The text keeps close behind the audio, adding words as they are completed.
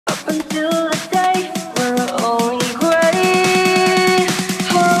until the day we're only gray.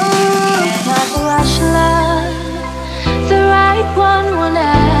 Oh, cannot rush love. The right one will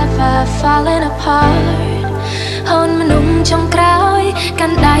never falling apart. Hôn mà nung trong cõi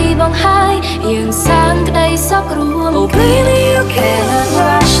căn đáy bóng hai yên sáng cái đây sắp ruộng. Oh baby you cannot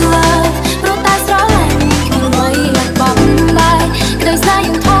rush love. Nốt ta gió lại mình vơi lạc bóng lại cái đây xa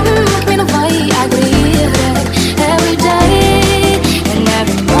những thắm mình nó vơi I breathe it every day and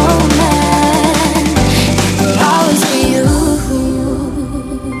every moment. It will always be you.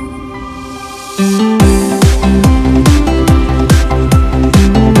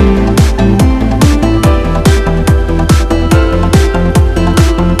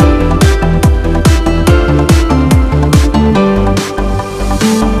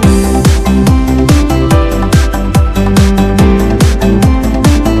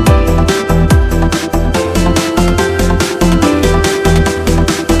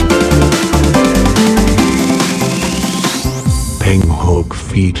 Peng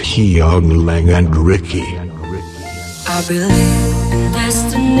feed Heang, Leng and Ricky. I believe in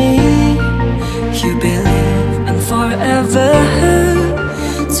destiny. You believe in forever.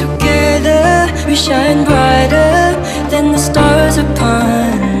 Together we shine brighter than the stars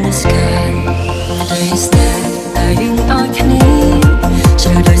upon the sky. Days that lying on knee,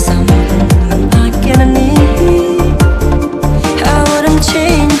 chờ đợi sao mình ai kia anh need. I wouldn't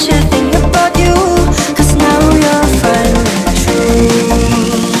change a thing about you, 'cause now you're finally true.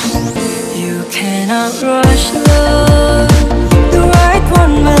 You cannot rush love. The right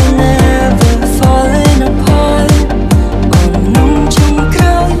one will never fall apart. Ôm nung trong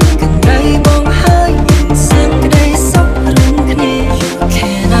cõi gần đây bóng hai sang cái đây sắp đến cái này. You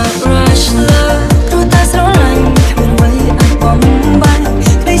cannot rush love. Đôi ta gió lạnh mình quay ai bóng bay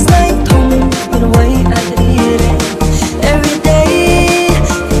đây say thông mình quay ai đi đây every day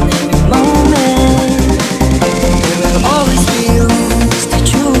and every moment. There will always be you. Stay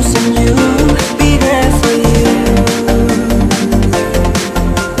choosing you. Be there for you.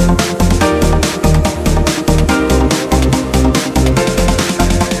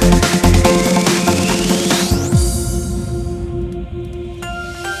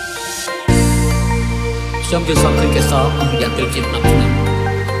 Trong chưa sắp khơi cái gió dạng tiêu chìm nằm trong năm.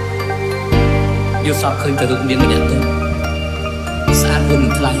 Yêu sắp khơi cái đường miếng nhận tôi. Xã buồn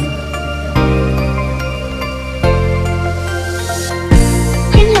thay.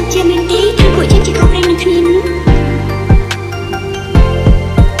 Hãy làm cho mình tí thay của chương trình không lên được thêm nữa.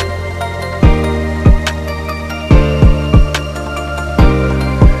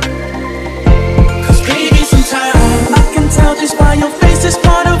 Cause baby sometimes I can tell just by your face this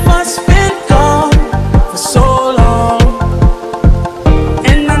part of us been gone for so long.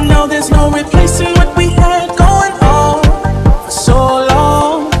 And I know there's no replacing what we had going on for so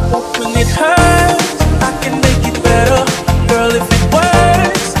long. But when it hurts, I can make it better. Girl, if it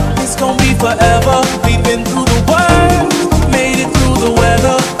works, it's gonna be forever. We've been through the worst, made it through the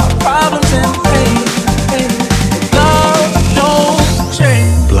weather. Our problems and pain, love, no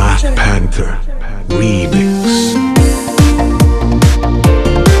change. Black Panther Remix.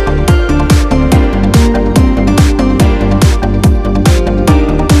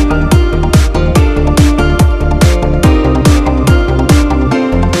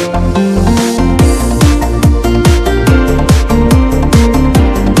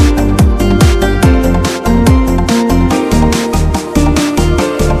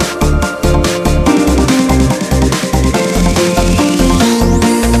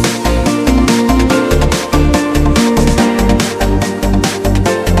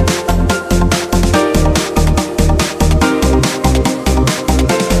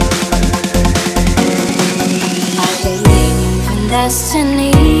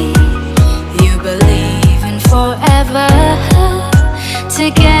 Destiny, you believe in forever.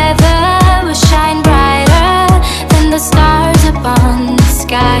 Together we'll shine brighter than the stars upon the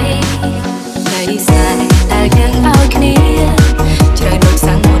sky. Lady say ta gắng ao kia, trời đổ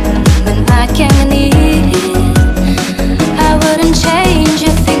sang một mình ai chẳng need. I wouldn't change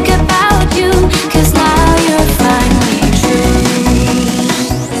or think about you, 'cause now you're finally true.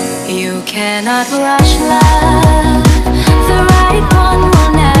 You cannot rush love. The right one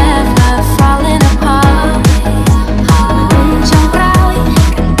will never falling apart. Nung trong cõi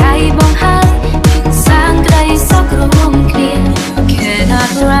gần đây bóng hai nhìn sang cái đây sắp ruộng kia. You cannot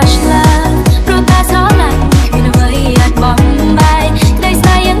rush love. Đôi ta gió lạnh khi nó vây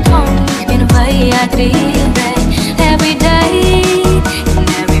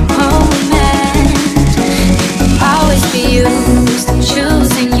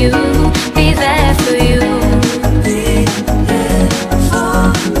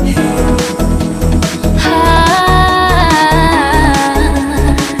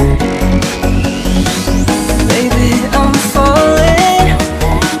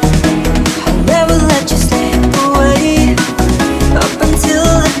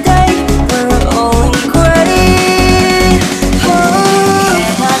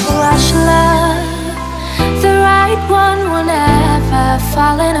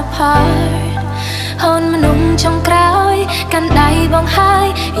កាន់ដៃបងហើយ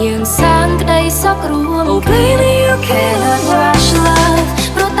យើងសាងក្តីសុខរួម Oh baby you cannot rush love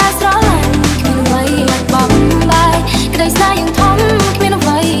ព្រោះតែស្រឡាញ់គ្មានអ្វីអាចបំបែកក្តីស្នេហ៍